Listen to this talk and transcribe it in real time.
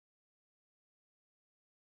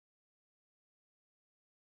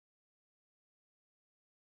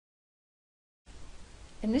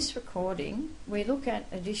In this recording, we look at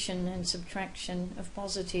addition and subtraction of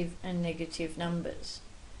positive and negative numbers.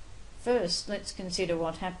 First, let's consider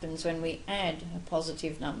what happens when we add a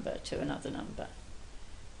positive number to another number.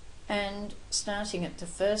 And starting at the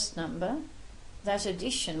first number, that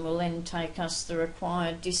addition will then take us the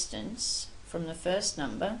required distance from the first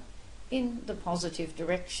number in the positive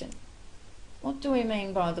direction. What do we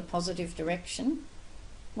mean by the positive direction?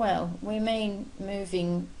 Well, we mean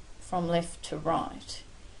moving from left to right.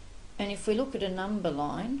 And if we look at a number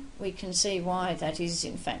line, we can see why that is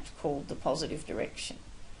in fact called the positive direction.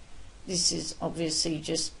 This is obviously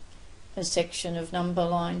just a section of number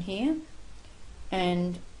line here,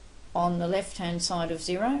 and on the left hand side of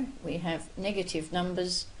 0 we have negative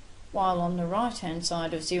numbers, while on the right hand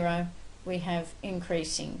side of 0 we have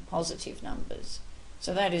increasing positive numbers.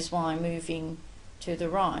 So that is why moving to the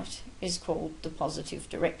right is called the positive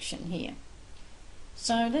direction here.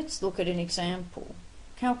 So let's look at an example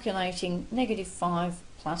calculating negative 5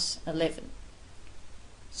 plus 11.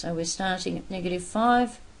 So we're starting at negative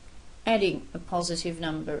 5, adding a positive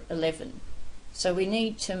number 11. So we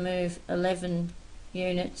need to move 11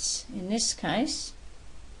 units, in this case,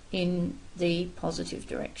 in the positive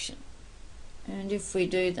direction. And if we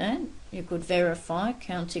do that, you could verify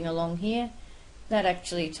counting along here, that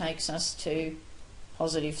actually takes us to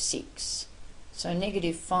positive 6. So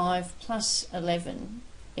negative 5 plus 11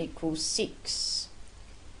 equals 6.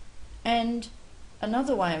 And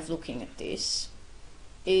another way of looking at this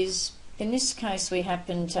is, in this case we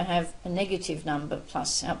happen to have a negative number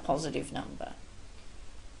plus our positive number.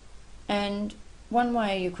 And one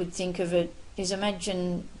way you could think of it is,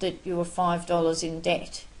 imagine that you were $5 in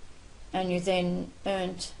debt and you then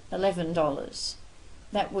earned $11.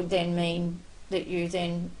 That would then mean that you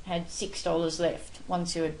then had $6 left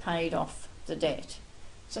once you had paid off the debt.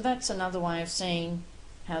 So that's another way of seeing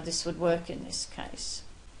how this would work in this case.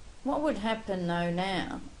 What would happen though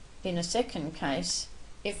now in a second case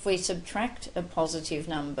if we subtract a positive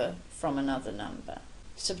number from another number?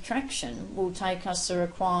 Subtraction will take us the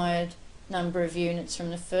required number of units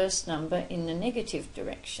from the first number in the negative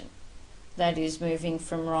direction, that is, moving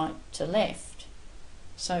from right to left.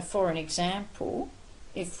 So for an example,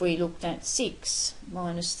 if we looked at 6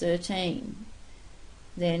 minus 13,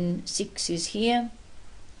 then 6 is here,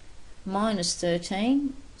 minus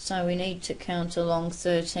 13, so we need to count along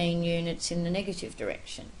 13 units in the negative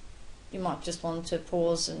direction. You might just want to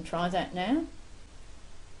pause and try that now.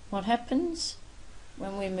 What happens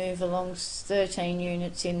when we move along 13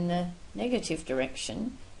 units in the negative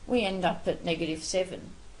direction? We end up at negative 7.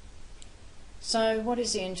 So what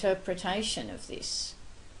is the interpretation of this?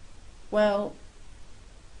 Well,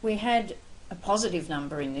 we had a positive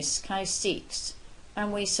number, in this case 6,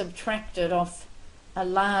 and we subtracted off a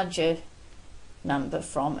larger number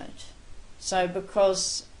from it. So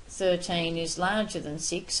because 13 is larger than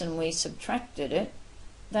 6 and we subtracted it,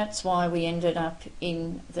 that's why we ended up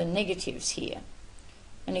in the negatives here.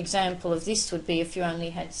 An example of this would be if you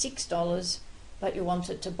only had $6 but you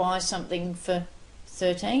wanted to buy something for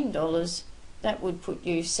 $13, that would put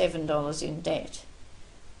you $7 in debt.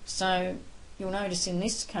 So you'll notice in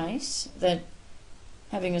this case that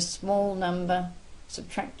having a small number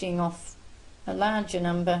subtracting off a larger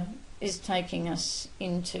number is taking us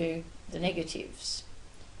into the negatives.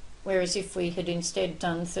 Whereas if we had instead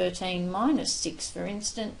done 13 minus 6, for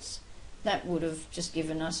instance, that would have just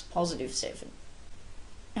given us positive 7.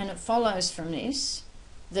 And it follows from this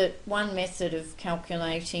that one method of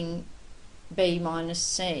calculating b minus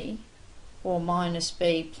c, or minus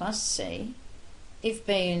b plus c, if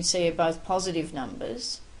b and c are both positive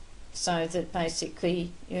numbers, so that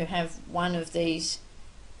basically you have one of these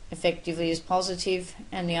effectively is positive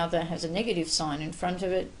and the other has a negative sign in front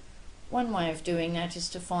of it, one way of doing that is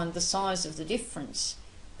to find the size of the difference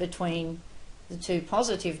between the two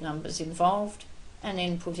positive numbers involved and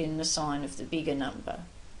then put in the sign of the bigger number.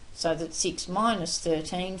 So that 6 minus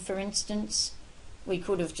 13, for instance, we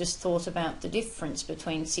could have just thought about the difference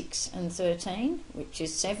between 6 and 13, which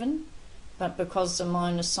is 7, but because the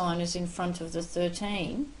minus sign is in front of the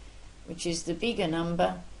 13, which is the bigger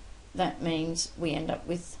number, that means we end up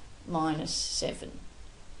with minus 7.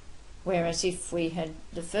 Whereas if we had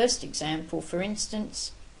the first example, for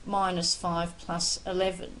instance, minus 5 plus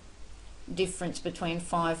 11, difference between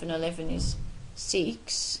 5 and 11 is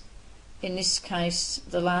 6. In this case,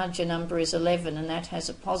 the larger number is 11 and that has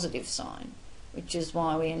a positive sign, which is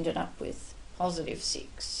why we ended up with positive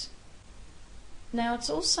 6. Now it's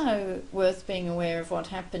also worth being aware of what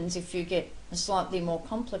happens if you get a slightly more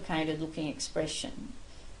complicated looking expression,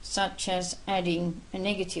 such as adding a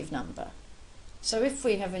negative number. So if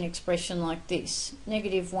we have an expression like this,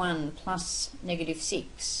 -1 plus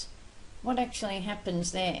 -6, what actually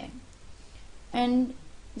happens there? And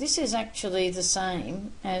this is actually the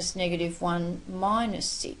same as -1 minus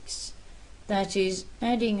 6. That is,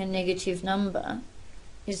 adding a negative number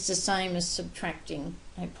is the same as subtracting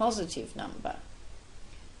a positive number.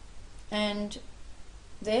 And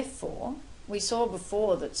therefore, we saw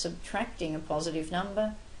before that subtracting a positive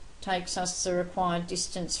number takes us the required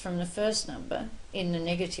distance from the first number in the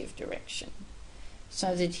negative direction.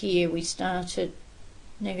 So that here we start at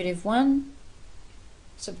 -1,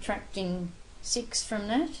 subtracting 6 from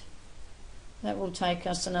that. That will take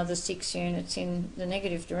us another 6 units in the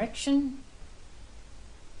negative direction,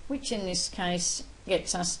 which in this case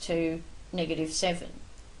gets us to -7.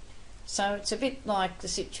 So it's a bit like the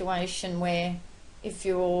situation where if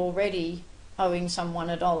you're already owing someone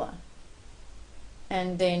 $1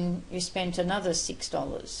 and then you spent another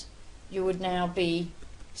 $6, you would now be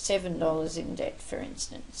 $7 in debt, for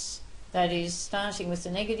instance. That is, starting with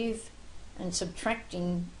the negative and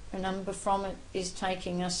subtracting a number from it is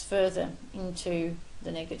taking us further into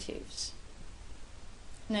the negatives.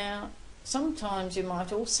 Now, sometimes you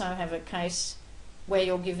might also have a case where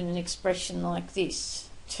you're given an expression like this,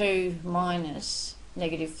 2 minus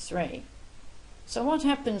 -3. So what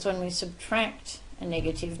happens when we subtract a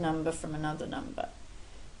negative number from another number?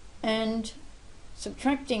 And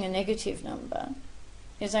subtracting a negative number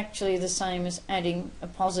is actually the same as adding a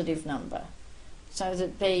positive number, so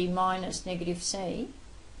that b minus -c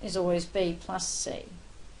is always b plus c.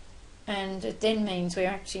 And it then means we're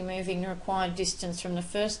actually moving the required distance from the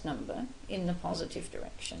first number in the positive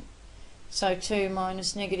direction. So 2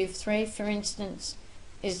 minus -3, for instance,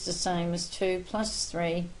 is the same as 2 plus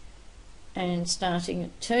 3, and starting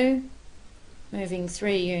at 2, moving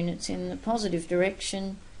 3 units in the positive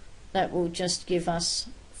direction, that will just give us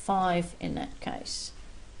 5 in that case.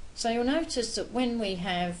 So you'll notice that when we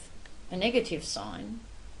have a negative sign,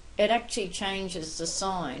 it actually changes the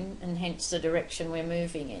sign and hence the direction we're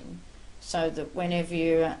moving in. So that whenever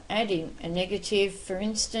you're adding a negative, for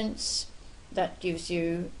instance, that gives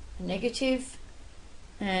you a negative,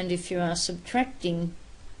 and if you are subtracting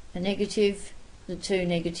a negative, the two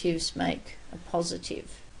negatives make a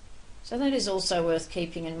positive. So that is also worth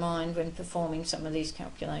keeping in mind when performing some of these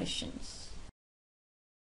calculations.